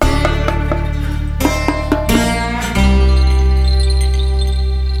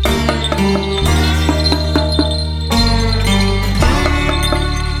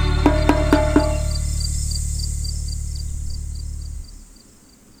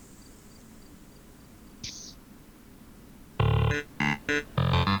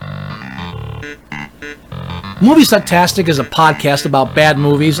Movie Sucktastic is a podcast about bad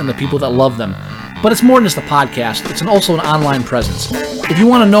movies and the people that love them. But it's more than just a podcast, it's also an online presence. If you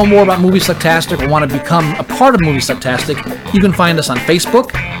want to know more about Movie Sucktastic or want to become a part of Movie Sucktastic, you can find us on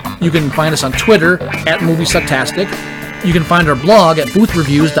Facebook, you can find us on Twitter at Movie Sucktastic, you can find our blog at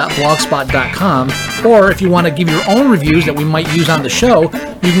boothreviews.blogspot.com, or if you want to give your own reviews that we might use on the show,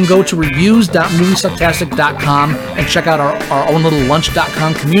 you can go to reviews.moviesucktastic.com and check out our own little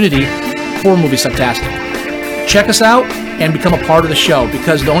lunch.com community for Movie Sucktastic. Check us out and become a part of the show,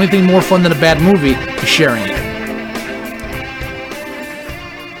 because the only thing more fun than a bad movie is sharing it.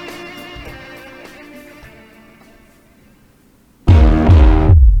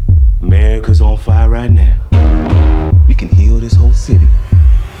 America's on fire right now. We can heal this whole city.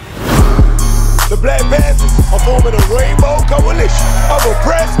 The Black Panthers are forming a rainbow coalition of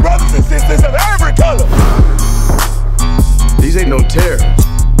oppressed brothers and sisters of every color. These ain't no terrorists.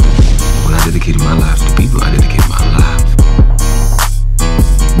 Well, I dedicated my life to people. I dedicated my life.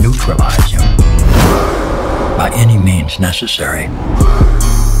 Neutralize him by any means necessary.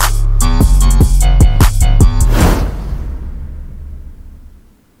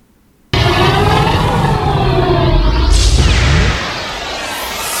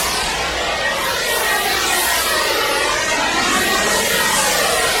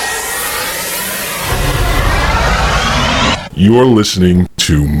 You're listening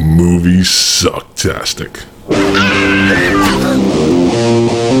to Movie Sucktastic.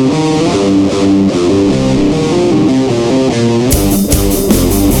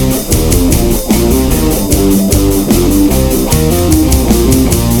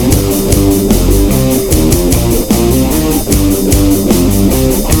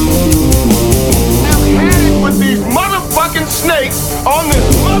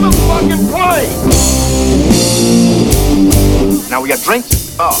 Now we got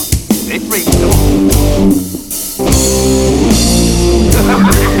drinks? Oh, they free.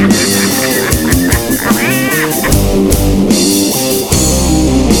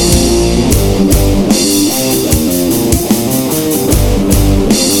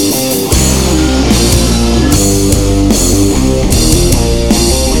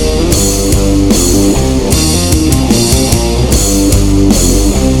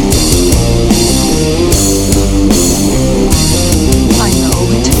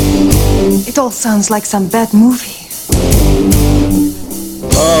 It all sounds like some bad movie.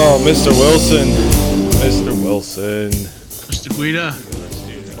 Oh, Mr. Wilson. Mr. Wilson. Mr. Guida.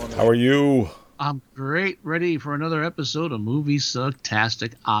 How are you? I'm great. Ready for another episode of Movie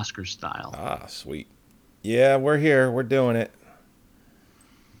Sucktastic Oscar style. Ah, sweet. Yeah, we're here. We're doing it.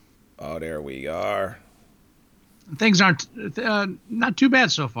 Oh, there we are. Things aren't not too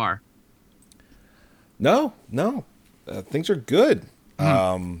bad so far. No. Things are good.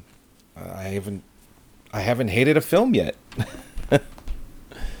 I haven't hated a film yet.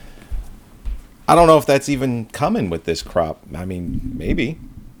 I don't know if that's even coming with this crop. I mean, maybe.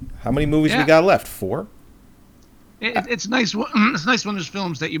 How many movies we got left? 4? It's nice. It's nice when there's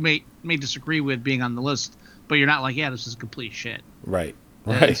films that you may disagree with being on the list, but you're not like, yeah, this is complete shit. Right.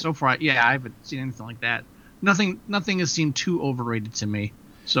 So far, I haven't seen anything like that. Nothing has seemed too overrated to me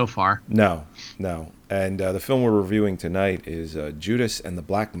so far. No. And the film we're reviewing tonight is Judas and the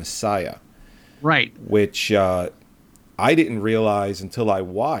Black Messiah. Right. Which I didn't realize until I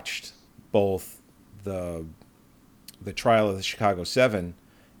watched both the Trial of the Chicago 7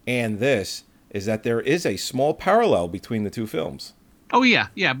 and this, is that there is a small parallel between the two films. Oh, yeah.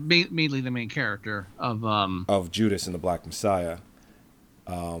 Mainly the main character of Judas and the Black Messiah.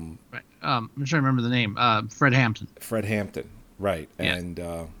 Right. I'm trying to remember the name. Fred Hampton. Fred Hampton, right. Yeah.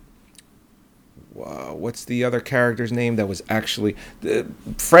 And what's the other character's name that was actually...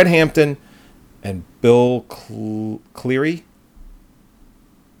 Fred Hampton and Bill Cleary?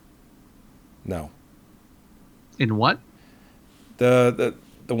 No. In what? The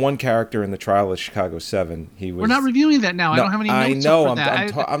one character in the Trial of Chicago 7, he was... We're not reviewing that now. No, I don't have any notes I know. for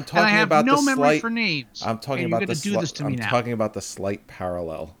that. I'm talking about no the memory slight... for names. I'm talking and about the the this to me I'm now. talking about the slight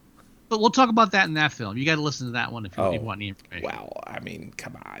parallel. But we'll talk about that in that film. You got to listen to that one if you want the information. Well, I mean,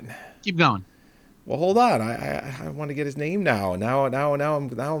 come on. Keep going. Well, hold on. I want to get his name now. Now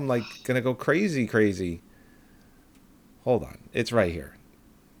I'm like gonna go crazy. Hold on. It's right here.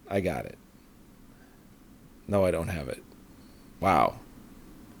 I got it. No, I don't have it. Wow.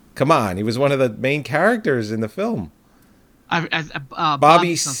 Come on. He was one of the main characters in the film.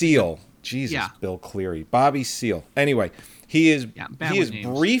 Bobby Seale. Jesus, yeah. Bill Cleary. Bobby Seale. Anyway, he is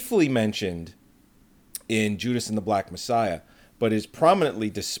briefly mentioned in Judas and the Black Messiah, but is prominently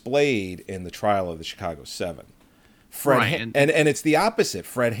displayed in the Trial of the Chicago 7. And it's the opposite.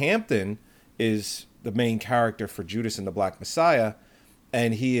 Fred Hampton is the main character for Judas and the Black Messiah,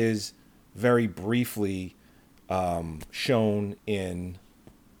 and he is very briefly shown in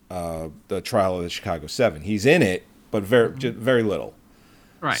the Trial of the Chicago 7. He's in it, but very little.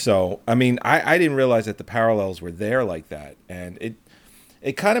 Right. So, I mean, I didn't realize that the parallels were there like that, and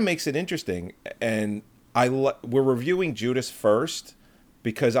it kind of makes it interesting. And we're reviewing Judas first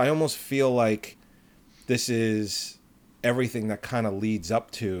because I almost feel like this is everything that kind of leads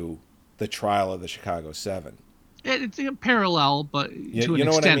up to the Trial of the Chicago 7. It's a parallel, but to an you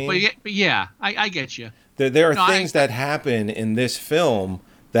know extent. what I mean? But yeah, I get you. There are things that happen in this film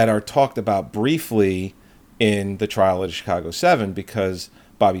that are talked about briefly in the Trial of the Chicago 7 because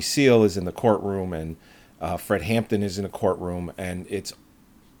Bobby Seale is in the courtroom and Fred Hampton is in the courtroom, and it's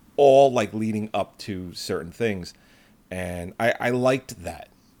all like leading up to certain things. And I liked that.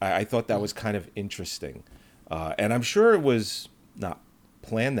 I thought that was kind of interesting. And I'm sure it was not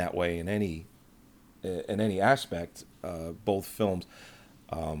planned that way in any aspect, both films.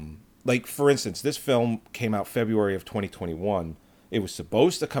 Like, for instance, this film came out February of 2021. It was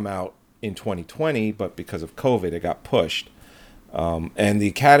supposed to come out in 2020, but because of COVID, it got pushed. And the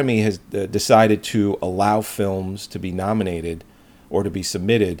Academy has decided to allow films to be nominated or to be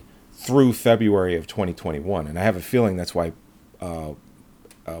submitted through February of 2021. And I have a feeling that's why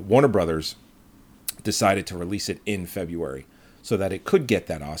Warner Brothers decided to release it in February so that it could get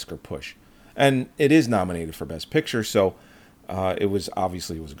that Oscar push. And it is nominated for Best Picture, so it was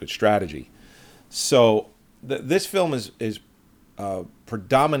a good strategy. So this film is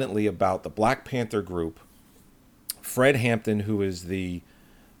predominantly about the Black Panther group. Fred Hampton, who is he's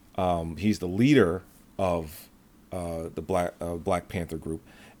the leader of the Black Panther group,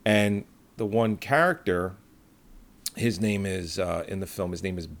 and the one character, his name is in the film. His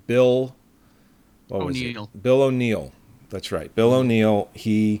name is Bill O'Neill. Bill O'Neill. That's right, Bill O'Neill.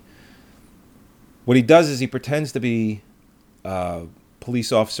 What he does is he pretends to be a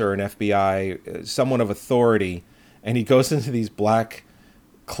police officer, an FBI, someone of authority, and he goes into these black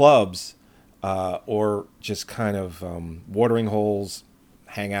clubs or just kind of watering holes,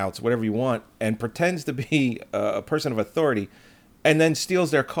 hangouts, whatever you want, and pretends to be a person of authority, and then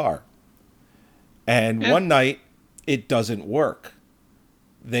steals their car. And one night, it doesn't work.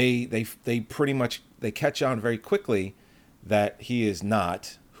 They pretty much catch on very quickly that he is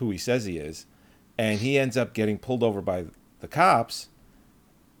not who he says he is, and he ends up getting pulled over by the cops,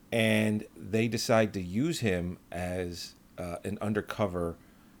 and they decide to use him as an undercover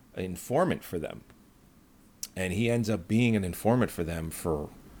informant for them. And he ends up being an informant for them for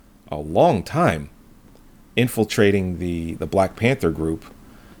a long time, infiltrating the Black Panther group.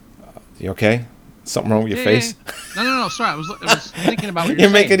 You okay? Something wrong with your face? No. Sorry, I was thinking about what you're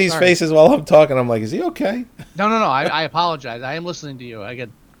saying. Making these faces while I'm talking. I'm like, is he okay? No. I apologize. I am listening to you.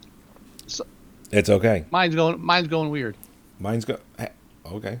 It's okay. Mine's going weird.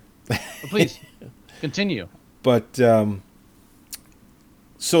 Okay. But please continue. But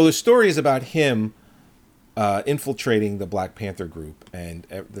so the story is about him infiltrating the Black Panther group and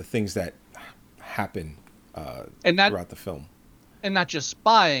the things that happen throughout the film. And not just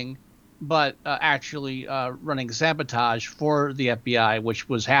spying, but actually running sabotage for the FBI, which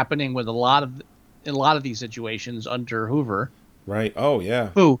was happening with in a lot of these situations under Hoover. Right. Oh yeah.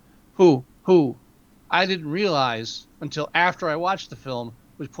 Who I didn't realize until after I watched the film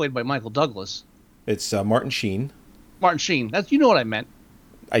was played by Michael Douglas. It's Martin Sheen. Martin Sheen. You know what I meant.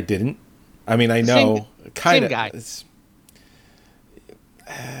 I didn't. I mean, I know. Kind of. Same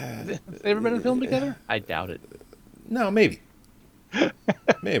guy. They ever been in a film together? I doubt it. No, maybe.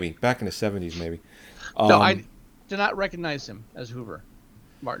 Maybe. Back in the 70s, maybe. No, I did not recognize him as Hoover.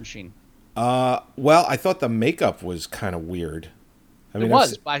 Martin Sheen. Well, I thought the makeup was kind of weird. I mean,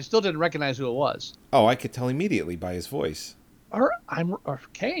 but I still didn't recognize who it was. Oh, I could tell immediately by his voice. I'm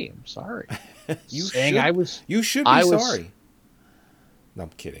sorry. You should be sorry. No, I'm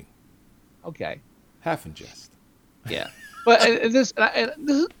kidding. Okay. Half in jest. Yeah. But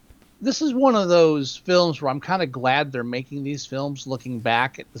this is one of those films where I'm kind of glad they're making these films looking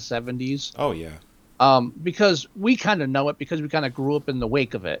back at the 70s. Oh, yeah. Because we kind of know it because we kind of grew up in the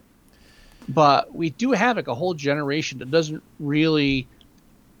wake of it. But we do have like a whole generation that doesn't really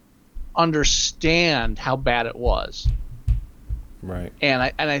understand how bad it was. Right. And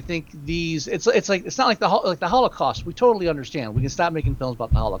I think it's not like the Holocaust. We totally understand. We can stop making films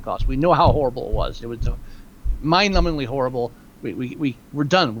about the Holocaust. We know how horrible it was. It was mind-numbingly horrible. We're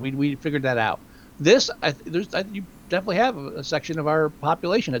done. We figured that out. You definitely have a section of our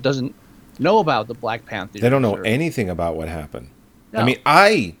population that doesn't know about the Black Panther. They don't know anything about what happened. No. I mean,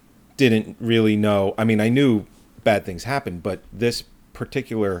 I didn't really know. I mean, I knew bad things happened, but this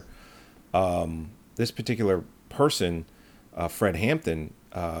particular this particular person, Fred Hampton,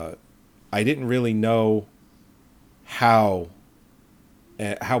 I didn't really know how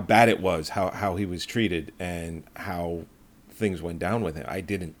bad it was, how he was treated, and how things went down with him. I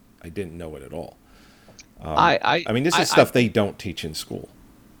didn't know it at all. I mean, this is stuff they don't teach in school.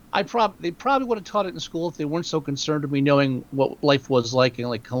 They probably would have taught it in school if they weren't so concerned with me knowing what life was like in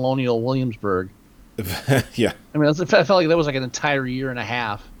like colonial Williamsburg. Yeah. I mean, I felt like that was like an entire year and a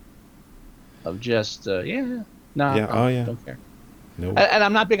half of just don't care. No. And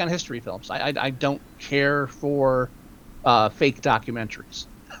I'm not big on history films. I don't care for fake documentaries.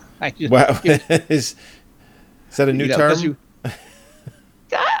 Is that a new term?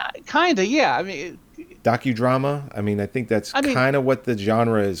 Kinda, yeah. I mean, docudrama. I mean, I think that's kind of what the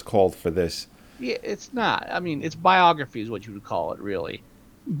genre is called for this. Yeah, it's not. I mean, it's biography is what you would call it, really.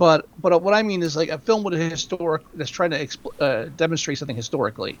 But what I mean is like a film with a historic that's trying to demonstrate something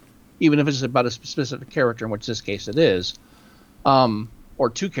historically, even if it's about a specific character, in which this case it is, or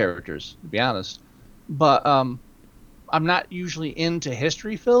two characters, to be honest. But I'm not usually into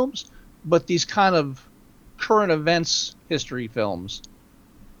history films, but these kind of current events history films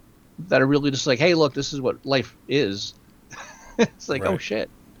that are really just like, hey, look, this is what life is. It's like, right. Oh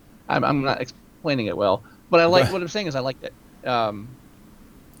shit. I'm not explaining it well, but I like what I'm saying is I liked it.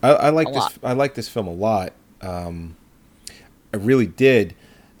 I like this. I like this film a lot. I really did.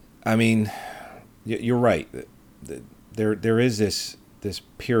 I mean, you're right. There is this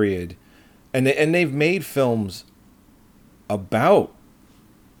period, and they've made films about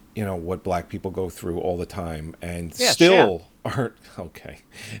what black people go through all the time, and still aren't okay,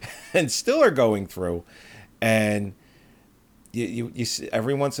 and still are going through, and you see,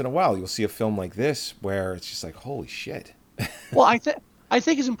 every once in a while you'll see a film like this where it's just like, holy shit. Well, I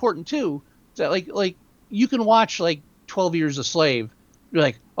think it's important too that like you can watch like 12 Years a Slave, you're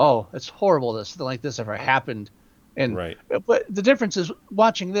like, oh, it's horrible that something like this ever happened, and right. But the difference is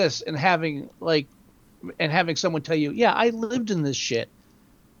watching this and having someone tell you, yeah, I lived in this shit.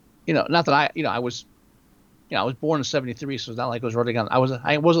 Not that I was born in '73, so it's not like I was running on. I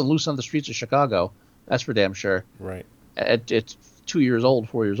wasn't loose on the streets of Chicago. That's for damn sure. Right. It's 4 years old,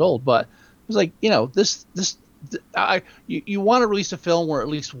 but it was like, you want to release a film where at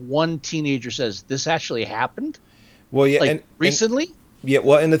least one teenager says this actually happened. Well, yeah, like recently. Yeah,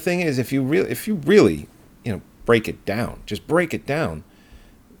 well, and the thing is, if you really, break it down, just break it down.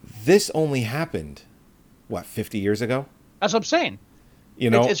 This only happened, 50 years ago? That's what I'm saying.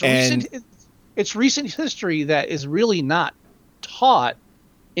 It's recent history that is really not taught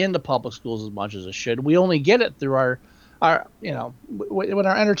in the public schools as much as it should. We only get it through our when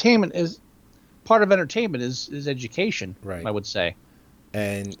our entertainment is part of entertainment is education, right? I would say,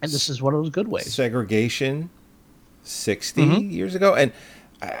 and this is one of those good ways. Segregation, 60 years ago, and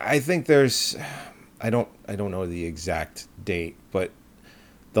I think there's, I don't know the exact date, but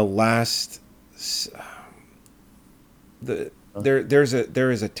the last there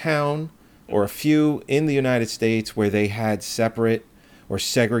is a town or a few in the United States where they had separate or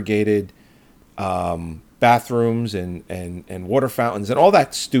segregated bathrooms and water fountains and all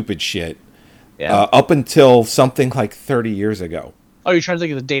that stupid shit. Yeah. Up until something like 30 years ago. Oh, you're trying to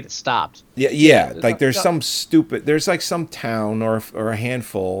think of the date it stopped. Yeah. Like there's like some town or a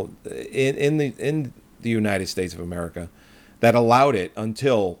handful in the United States of America that allowed it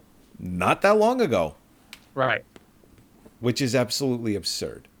until not that long ago. Right. Which is absolutely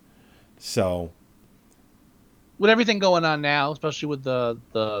absurd. So, with everything going on now, especially with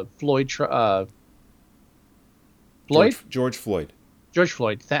the Floyd George Floyd.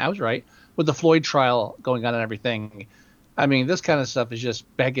 I was right. With the Floyd trial going on and everything, I mean, this kind of stuff is just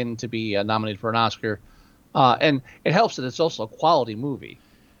begging to be nominated for an Oscar, and it helps that it's also a quality movie.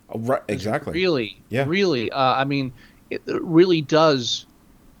 Right, exactly. Really. I mean, it really does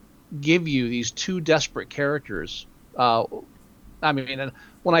give you these two desperate characters. I mean, and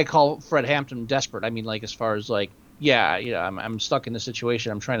when I call Fred Hampton desperate, I mean like as far as like, I'm stuck in this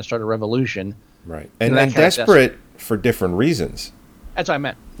situation. I'm trying to start a revolution. Right, and desperate for different reasons. That's what I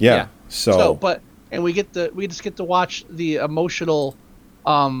meant. Yeah. We just get to watch the emotional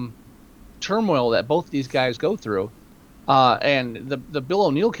turmoil that both these guys go through, and the Bill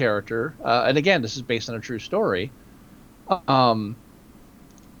O'Neill character, and again, this is based on a true story.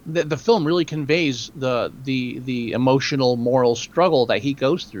 The film really conveys the emotional, moral struggle that he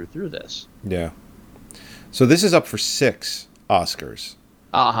goes through this. Yeah. So this is up for 6 Oscars.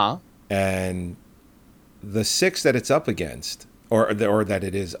 And the 6 that it's up against, or that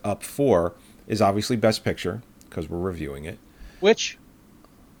it is up for, is obviously Best Picture because we're reviewing it. Which,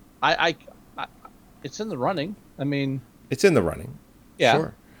 I it's in the running. I mean, it's in the running. Yeah.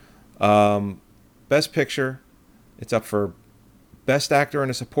 Sure. Best Picture, it's up for Best Actor in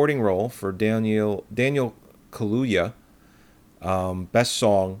a Supporting Role for Daniel Kaluuya. Best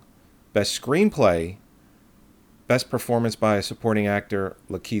Song, Best Screenplay, Best Performance by a Supporting Actor,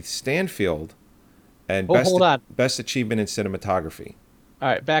 Lakeith Stanfield, and hold on. Best Achievement in Cinematography. All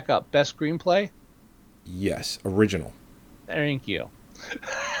right, back up. Best screenplay? Yes, original. Thank you.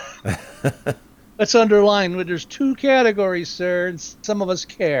 Let's underline that there's 2 categories, sir, and some of us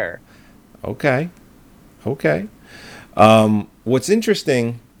care. Okay. What's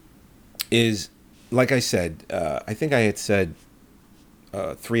interesting is, like I said, I think I had said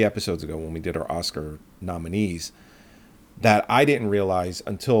 3 episodes ago when we did our Oscar nominees that I didn't realize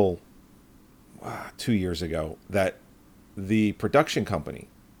until 2 years ago that the production company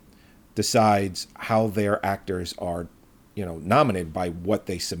decides how their actors are, nominated by what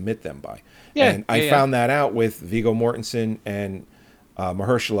they submit them by. Yeah, and I found that out with Viggo Mortensen and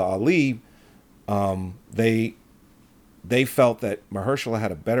Mahershala Ali. They felt that Mahershala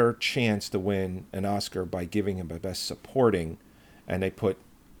had a better chance to win an Oscar by giving him a Best Supporting, and they put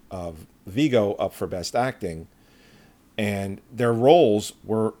Viggo up for Best Acting, and their roles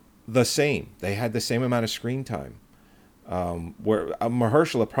were the same. They had the same amount of screen time. Where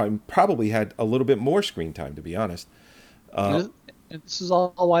Mahershala probably had a little bit more screen time, to be honest. This is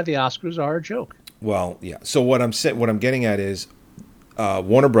all why the Oscars are a joke. Well, yeah. So what I'm getting at is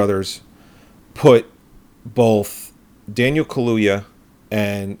Warner Brothers put both Daniel Kaluuya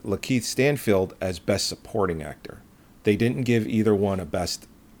and Lakeith Stanfield as Best Supporting Actor. They didn't give either one a Best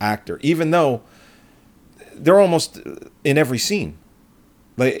Actor, even though they're almost in every scene.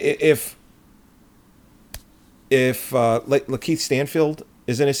 Like if like Lakeith Stanfield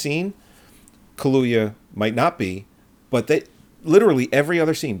is in a scene, Kaluuya might not be, but they literally every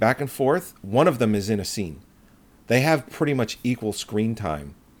other scene, back and forth, one of them is in a scene. They have pretty much equal screen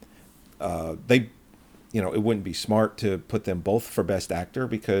time. It wouldn't be smart to put them both for Best Actor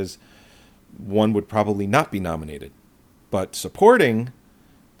because one would probably not be nominated. But supporting,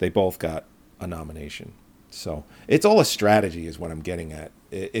 they both got a nomination. So it's all a strategy is what I'm getting at.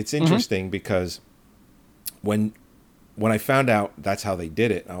 It's interesting because when I found out that's how they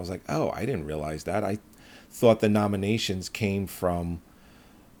did it, I was like, oh, I didn't realize that. I thought the nominations came from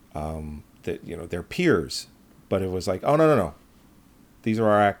their peers. But it was like, oh, no. These are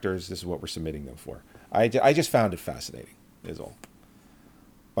our actors. This is what we're submitting them for. I just found it fascinating, is all.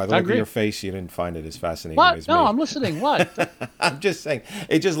 By the look of your face, you didn't find it as fascinating as me. No, I'm listening. What? I'm just saying.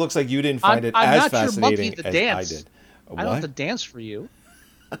 It just looks like you didn't find it as fascinating as dance. I did. I don't have to dance for you.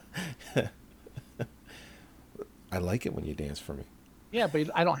 I like it when you dance for me. Yeah, but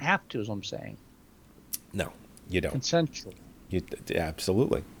I don't have to, is what I'm saying. No, you don't. Consensual.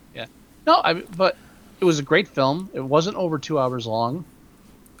 Absolutely. Yeah. No, but it was a great film. It wasn't over 2 hours long.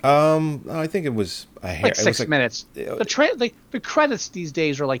 I think it was like 6 minutes. The credits these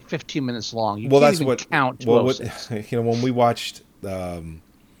days are like 15 minutes long. You can't even count. When we watched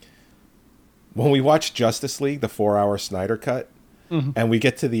Justice League, the 4-hour Snyder cut, and we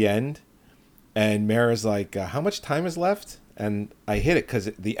get to the end, and Mara's like, "How much time is left?" And I hit it because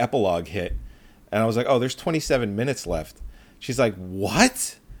the epilogue hit, and I was like, "Oh, there's 27 minutes left." She's like,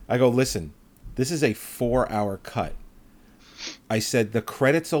 "What?" I go, "Listen, this is a 4-hour cut." I said the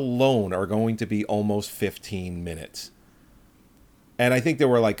credits alone are going to be almost 15 minutes. And I think there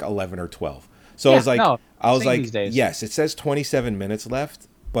were like 11 or 12. So I was like, yes, it says 27 minutes left,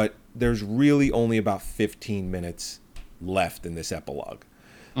 but there's really only about 15 minutes left in this epilogue.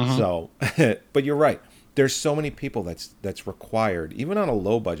 So, but you're right. There's so many people that's required, even on a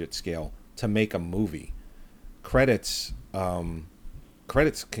low budget scale, to make a movie. Credits can,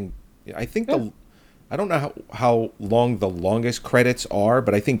 I think I don't know how long the longest credits are,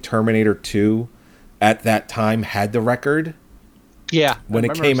 but I think Terminator 2 at that time had the record. Yeah, when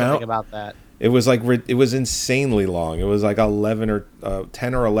it came out, about that. It was like it was insanely long. It was like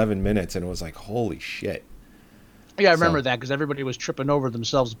 10 or 11 minutes, and it was like, holy shit. Yeah, I remember that because everybody was tripping over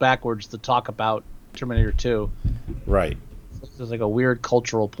themselves backwards to talk about Terminator 2. Right. It was like a weird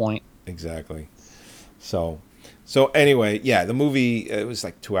cultural point. Exactly. So anyway, yeah, the movie, it was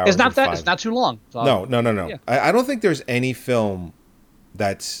like 2 hours. It's not it's not too long. So no. Yeah. I don't think there's any film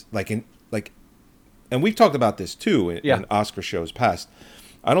that's and we've talked about this too in Oscar shows past.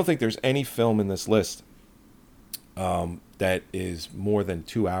 I don't think there's any film in this list that is more than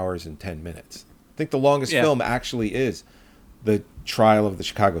 2 hours and 10 minutes. I think the longest film actually is The Trial of the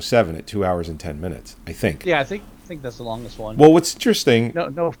Chicago 7 at 2 hours and 10 minutes, I think. Yeah, I think that's the longest one. Well, what's interesting...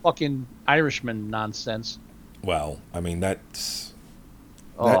 No fucking Irishman nonsense. Well, I mean, that's...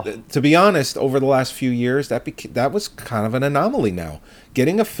 To be honest, over the last few years, that was kind of an anomaly now.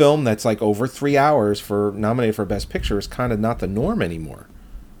 Getting a film that's like over 3 hours for nominated for Best Picture is kind of not the norm anymore.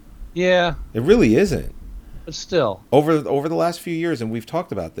 Yeah. It really isn't. But still. Over the last few years, and we've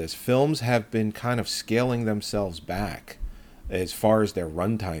talked about this, films have been kind of scaling themselves back as far as their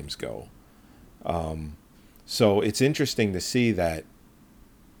runtimes go. So it's interesting to see that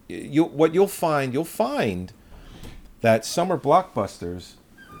you'll find that summer blockbusters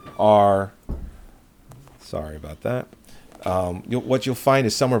are, sorry about that. What you'll find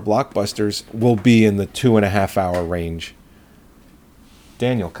is summer blockbusters will be in the 2.5 hour range.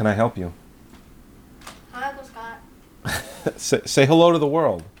 Daniel, can I help you? Hi, Uncle Scott. Say hello to the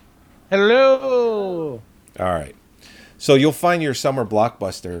world. Hello. All right. So you'll find your summer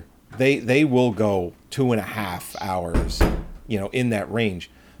blockbuster, they will go 2.5 hours, in that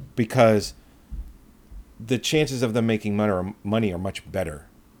range, because the chances of them making money are much better.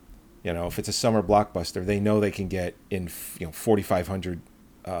 If it's a summer blockbuster, they know they can get in 4,500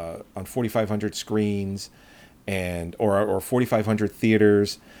 on 4,500 screens or 4,500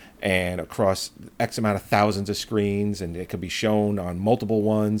 theaters and across X amount of thousands of screens, and it could be shown on multiple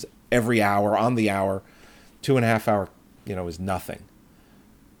ones every hour on the hour. 2.5 hour, is nothing.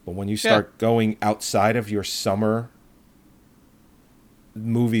 But when you start going outside of your summer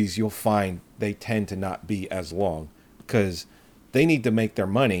movies, you'll find they tend to not be as long because they need to make their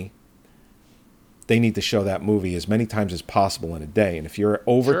money. They need to show that movie as many times as possible in a day. And if you're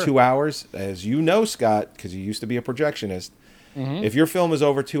over 2 hours, as you know, Scott, because you used to be a projectionist, if your film is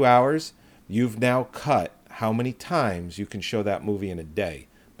over 2 hours, you've now cut how many times you can show that movie in a day.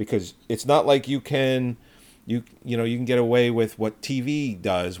 Because it's not like you can get away with what TV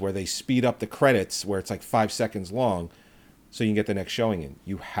does, where they speed up the credits, where it's like 5 seconds long, so you can get the next showing in.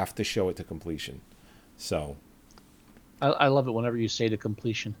 You have to show it to completion. So, I love it whenever you say to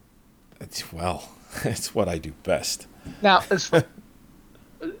completion. It's what I do best. Now,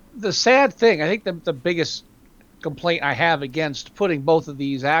 the sad thing, I think the biggest complaint I have against putting both of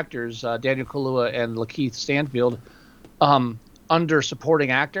these actors, Daniel Kaluuya and Lakeith Stanfield, under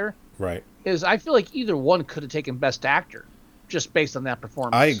supporting actor, right, is I feel like either one could have taken Best Actor just based on that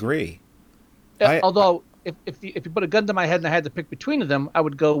performance. I agree. Although, if you put a gun to my head and I had to pick between them, I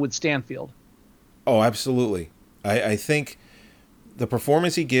would go with Stanfield. Oh, absolutely. I think the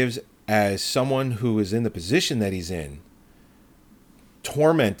performance he gives as someone who is in the position that he's in,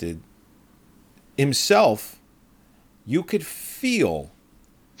 tormented himself, you could feel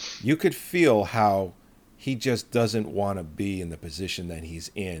how he just doesn't want to be in the position that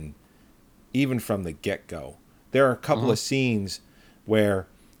he's in, even from the get-go. There are a couple of scenes where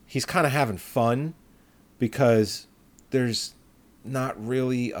he's kind of having fun because there's not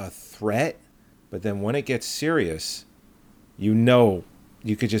really a threat, but then when it gets serious, you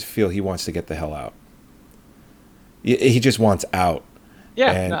could just feel he wants to get the hell out. He just wants out.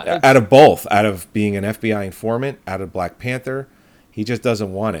 Yeah. And out of being an FBI informant, out of Black Panther, he just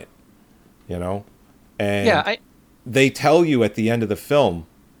doesn't want it, And they tell you at the end of the film,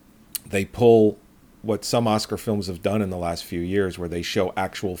 they pull what some Oscar films have done in the last few years, where they show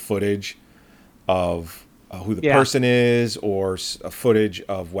actual footage of who the person is, or a footage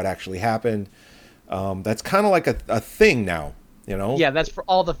of what actually happened. That's kind of like a thing now, Yeah, that's for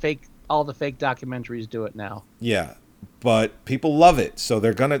all the fake documentaries do it now. Yeah, but people love it, so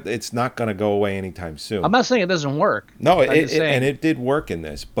it's not gonna go away anytime soon. I'm not saying it doesn't work. No, it did work in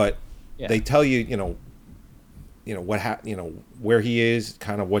this, but they tell you, where he is,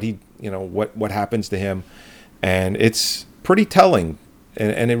 kind of what he, what happens to him, and it's pretty telling,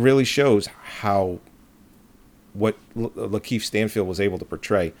 and it really shows what Lakeith Stanfield was able to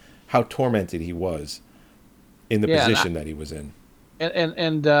portray, how tormented he was in the position that he was in. I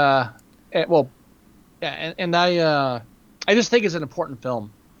just think it's an important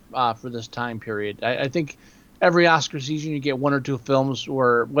film for this time period. I think every Oscar season you get one or two films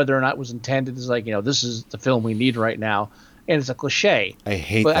where, whether or not it was intended, is like, this is the film we need right now, and it's a cliche. I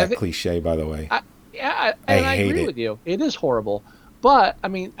hate that cliche, by the way. I agree with you. It is horrible, but I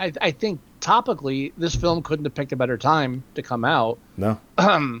mean, I think topically this film couldn't have picked a better time to come out. No.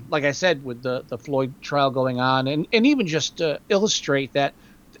 Like I said, with the Floyd trial going on, and even just to illustrate that,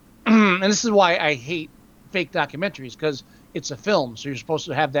 and this is why I hate fake documentaries, because it's a film, so you're supposed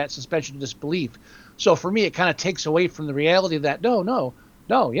to have that suspension of disbelief. So for me, it kind of takes away from the reality that, no,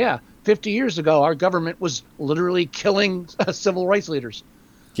 50 years ago, our government was literally killing civil rights leaders.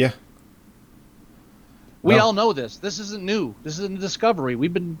 Yeah. We all know this. This isn't new. This isn't a discovery.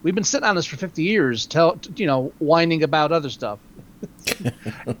 We've been sitting on this for 50 years, whining about other stuff.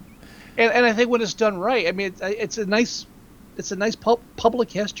 and I think when it's done right, I mean, it's a nice it's a nice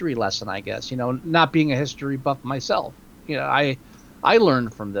public history lesson, I guess. Not being a history buff myself, I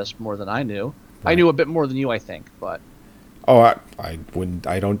learned from this more than I knew. Right. I knew a bit more than you, I think, but. Oh,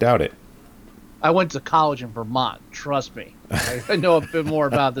 I don't doubt it. I went to college in Vermont. Trust me, I know a bit more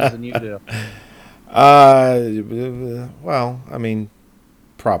about this than you do. Well, I mean,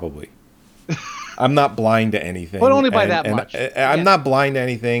 probably. I'm not blind to anything, but only by that much. I'm not blind to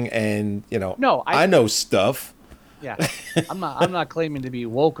anything, and no, I know stuff. Yeah, I'm not claiming to be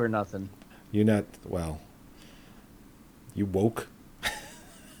woke or nothing. You're not. Well, you woke.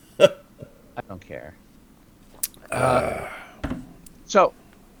 I don't care. So,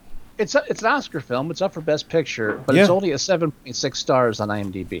 it's an Oscar film. It's up for Best Picture, but it's only a 7.6 stars on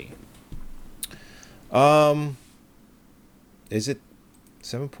IMDb. Is it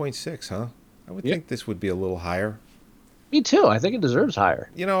 7.6? Huh? I would think this would be a little higher. Me too. I think it deserves higher.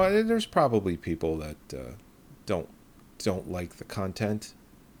 There's probably people that don't like the content.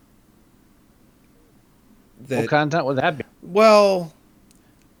 What content would that be? Well,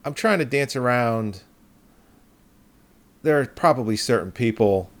 I'm trying to dance around. There are probably certain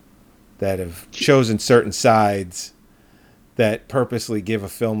people that have chosen certain sides that purposely give a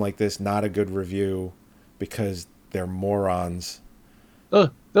film like this not a good review because they're morons.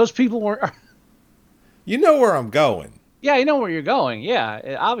 Those people weren't. You know where I'm going. Yeah, I know where you're going.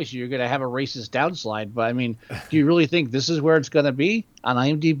 Yeah, obviously you're going to have a racist downslide, but I mean, do you really think this is where it's going to be on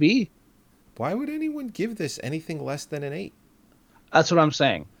IMDb? Why would anyone give this anything less than an 8? That's what I'm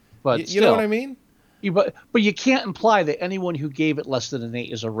saying. But you know what I mean? But you can't imply that anyone who gave it less than an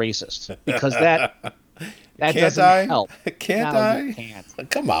 8 is a racist, because that doesn't help. Can't no, I? You can't.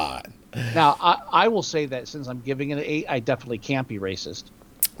 Come on. Now, I will say that since I'm giving it an 8, I definitely can't be racist.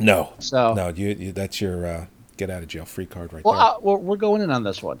 No. So no, you that's your get out of jail free card right there. We're going in on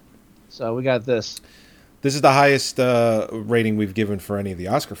this one. So we got this. This is the highest rating we've given for any of the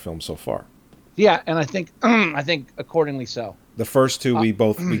Oscar films so far. Yeah, and I think accordingly so. The first two we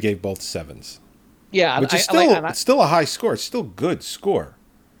gave both 7s. Yeah, which is it's still a high score. It's still a good score.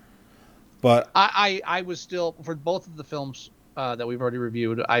 But I was still, for both of the films that we've already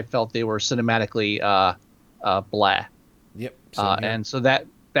reviewed, I felt they were cinematically blah. Yep. And so that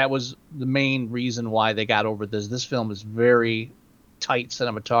was the main reason why they got over this. This film is very tight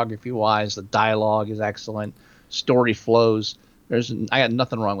cinematography wise. The dialogue is excellent. Story flows. I got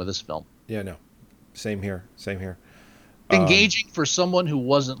nothing wrong with this film. Yeah, no. Same here. Engaging for someone who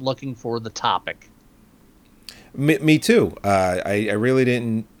wasn't looking for the topic. Me too. I really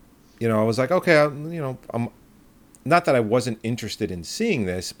didn't. I was like, okay, I'm not that I wasn't interested in seeing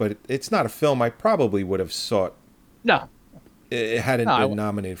this, but it's not a film I probably would have sought. No. It hadn't been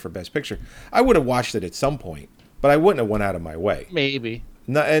nominated for Best Picture. I would have watched it at some point, but I wouldn't have went out of my way. Maybe.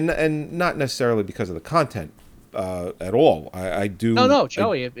 And not necessarily because of the content at all. I do. No,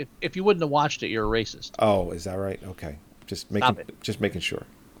 Joey. If you wouldn't have watched it, you're a racist. Oh, is that right? Okay, just making sure.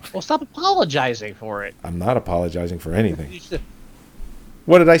 Well, stop apologizing for it. I'm not apologizing for anything.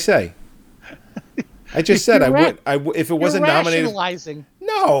 What did I say? I just said if it wasn't nominated. Rationalizing.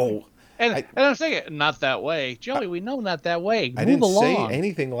 No. And I'm saying it not that way, Joey. We know not that way. I didn't say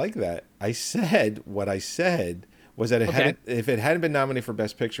anything like that. I said what I said was that if it hadn't been nominated for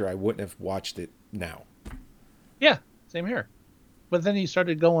Best Picture, I wouldn't have watched it now. Yeah, same here. But then you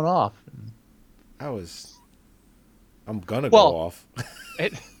started going off. I'm gonna go off.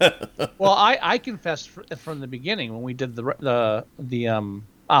 Well, I confessed from the beginning when we did the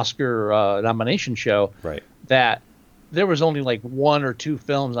Oscar nomination show, right, that there was only like 1 or 2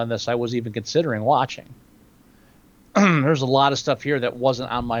 films on this I was even considering watching. There's a lot of stuff here that wasn't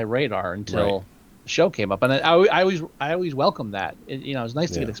on my radar until the show came up, and I always welcome that. It's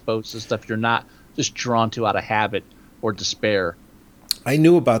nice to get exposed to stuff you're not just drawn to out of habit or despair. I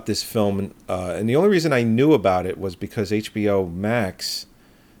knew about this film, and the only reason I knew about it was because HBO Max,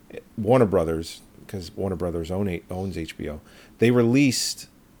 Warner Brothers, because Warner Brothers owns HBO, they released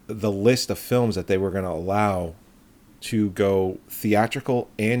the list of films that they were going to allow to go theatrical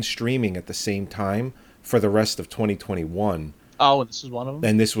and streaming at the same time for the rest of 2021. Oh, and this is one of them?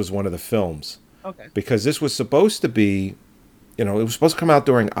 And this was one of the films. Okay. Because this was supposed to be, it was supposed to come out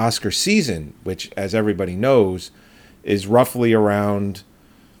during Oscar season, which, as everybody knows, is roughly around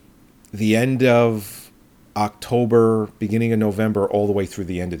the end of October, beginning of November, all the way through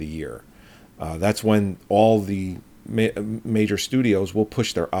the end of the year. That's when all the major studios will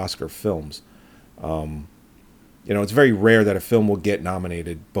push their Oscar films. It's very rare that a film will get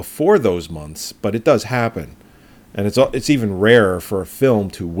nominated before those months, but it does happen. And it's even rarer for a film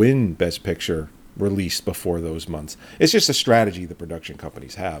to win Best Picture released before those months. It's just a strategy the production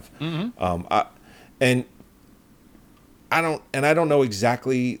companies have. Mm-hmm. And I don't know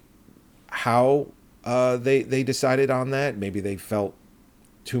exactly how they decided on that. Maybe they felt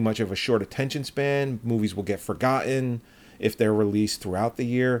too much of a short attention span. Movies will get forgotten if they're released throughout the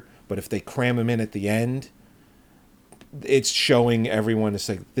year, but if they cram them in at the end, it's showing everyone, it's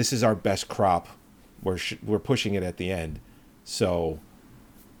like, this is our best crop. We're pushing it at the end. So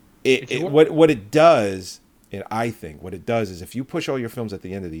what it does, and I think what it does is if you push all your films at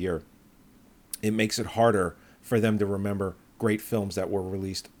the end of the year, it makes it harder for them to remember great films that were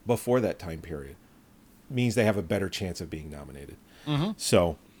released before that time period. It means they have a better chance of being nominated. Mm-hmm.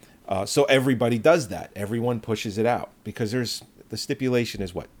 So everybody does that. Everyone pushes it out because the stipulation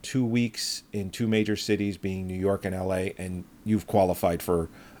is 2 weeks in 2 major cities, being New York and LA, and you've qualified for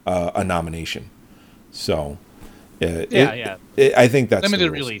a nomination. So I think that's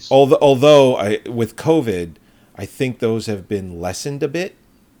limited release. Although with COVID, I think those have been lessened a bit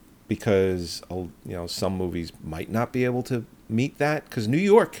because some movies might not be able to meet that, because New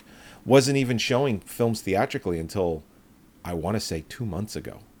York wasn't even showing films theatrically until, I want to say, 2 months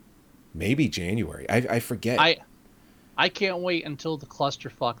ago, maybe January. I forget. I can't wait until the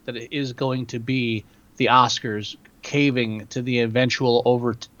clusterfuck that it is going to be the Oscars caving to the eventual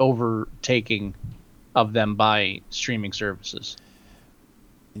overtaking of them by streaming services.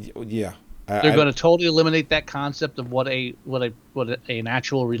 Yeah, they're going to totally eliminate that concept of what an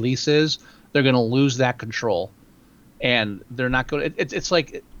actual release is. They're going to lose that control, and they're not going to. It's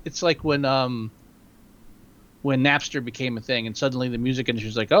like when Napster became a thing, and suddenly the music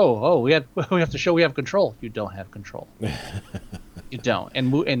industry's like, oh, we have to show we have control. You don't have control. You don't.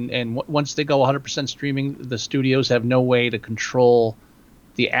 And once they go 100% streaming, the studios have no way to control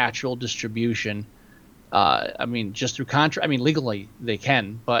the actual distribution. I mean, just through contract. I mean, legally they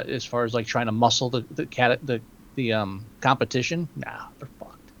can, but as far as like trying to muscle the competition, nah, they're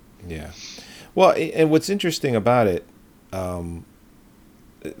fucked. Yeah. Well, and what's interesting about it,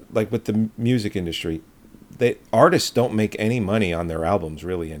 like with the music industry, artists don't make any money on their albums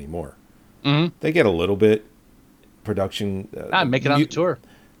really anymore. Mm-hmm. They get a little bit production. Make it on the tour.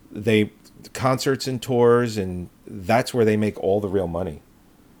 Concerts and tours, and that's where they make all the real money.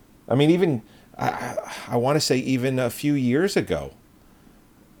 I mean, even I want to say even a few years ago,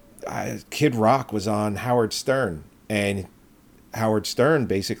 Kid Rock was on Howard Stern, and Howard Stern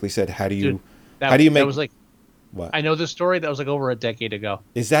basically said, "How do you make?" That was like, what? I know this story. That was like over a decade ago.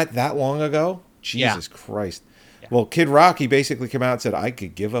 Is that long ago? Jesus Christ. Yeah. Well, Kid Rock, he basically came out and said, I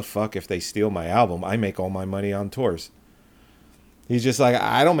could give a fuck if they steal my album. I make all my money on tours. He's just like,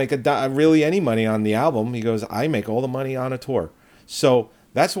 I don't make really any money on the album. He goes, I make all the money on a tour. So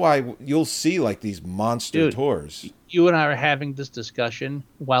that's why you'll see like these monster tours. You and I are having this discussion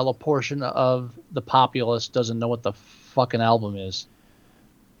while a portion of the populace doesn't know what the fucking album is.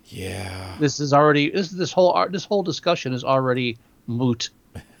 Yeah. This whole discussion is already moot.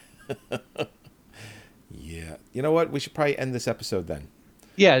 Yeah. You know what? We should probably end this episode then.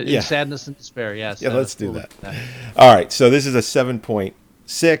 Yeah. Sadness and despair. Yes. Yeah, let's do that. All right. So this is a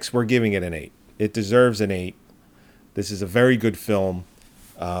 7.6. We're giving it an 8. It deserves an 8. This is a very good film.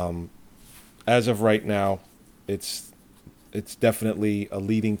 As of right now, it's definitely a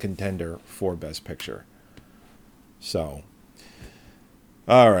leading contender for Best Picture. So,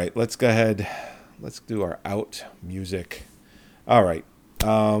 all right. Let's go ahead. Let's do our out music. All right.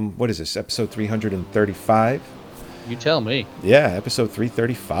 What is this? Episode 335? You tell me. Yeah, episode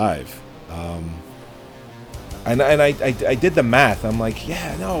 335. And I did the math. I'm like,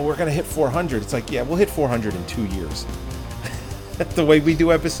 we're going to hit 400. It's like, we'll hit 400 in 2 years. The way we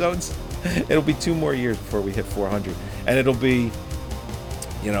do episodes, it'll be 2 more years before we hit 400. And it'll be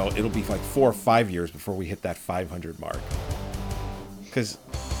like 4 or 5 years before we hit that 500 mark. Because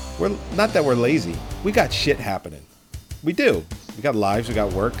we're not that we're lazy. We got shit happening. We do. We got lives. We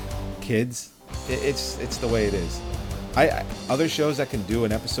got work, kids. It's the way it is. Other shows that can do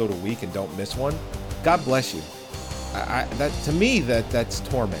an episode a week and don't miss one, God bless you. That to me that's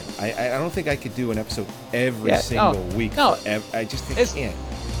torment. I don't think I could do an episode every single week. No, I just can't.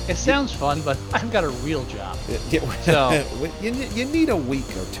 It sounds fun, but I've got a real job. So you need a week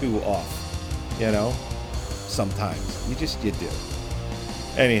or 2 off. Sometimes you do.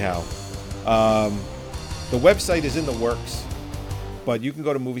 Anyhow. The website is in the works, but you can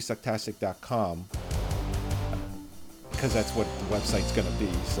go to moviesucktastic.com because that's what the website's going to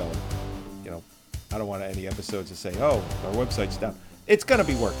be. So, I don't want any episodes to say, "Oh, our website's down." It's going to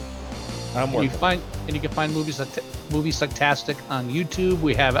be working. I'm working. You can find Movie Sucktastic on YouTube.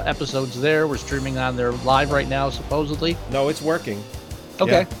 We have episodes there. We're streaming on there live right now, supposedly. No, it's working.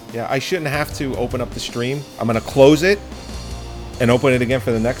 Okay. Yeah, I shouldn't have to open up the stream. I'm going to close it and open it again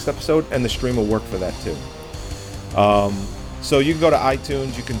for the next episode, and the stream will work for that too. So you can go to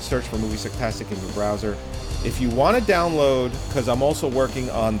iTunes. You can search for Movie Sucktastic in your browser. If you want to download, because I'm also working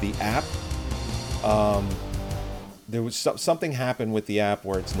on the app. There was something happened with the app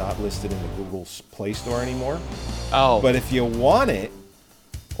where it's not listed in the Google Play Store anymore. Oh. But if you want it,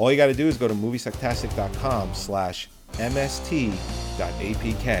 all you got to do is go to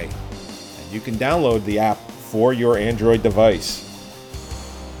moviesucktastic.com/mst.apk, and you can download the app for your Android device.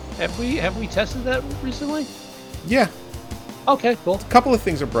 Have we tested that recently? Yeah, Okay, cool. a couple of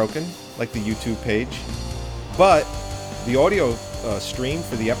things are broken, like the YouTube page, but the audio stream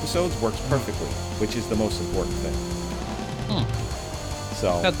for the episodes works perfectly, which is the most important thing.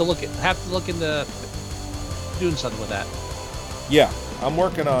 So Have to look into doing something with that. yeah, I'm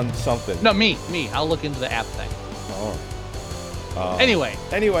working on something. No, me. I'll look into the app thing. Oh. Anyway,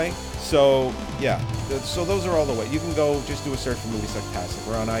 So yeah, so those are all the way. You can go just do a search for Movie Sucktastic.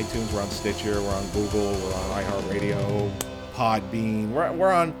 We're on iTunes, we're on Stitcher, we're on Google, we're on iHeartRadio, Podbean.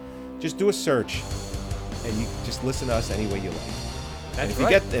 We're on. Just do a search, and you just listen to us any way you like. And if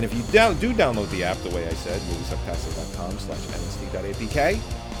you do download the app the way I said, moviesucktastic.com/mst.apk,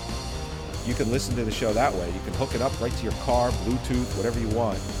 you can listen to the show that way. You can hook it up right to your car, Bluetooth, whatever you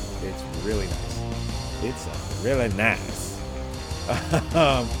want. It's really nice. It's really nice.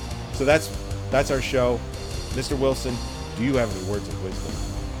 So that's our show. Mr. Wilson, do you have any words of wisdom?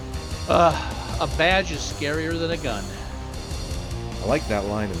 a badge is scarier than a gun. I like that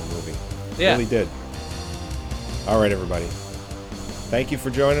line in the movie. Yeah. Really did. All right, everybody. Thank you for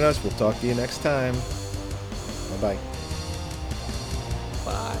joining us. We'll talk to you next time. Bye-bye.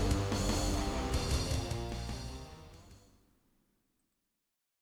 Bye.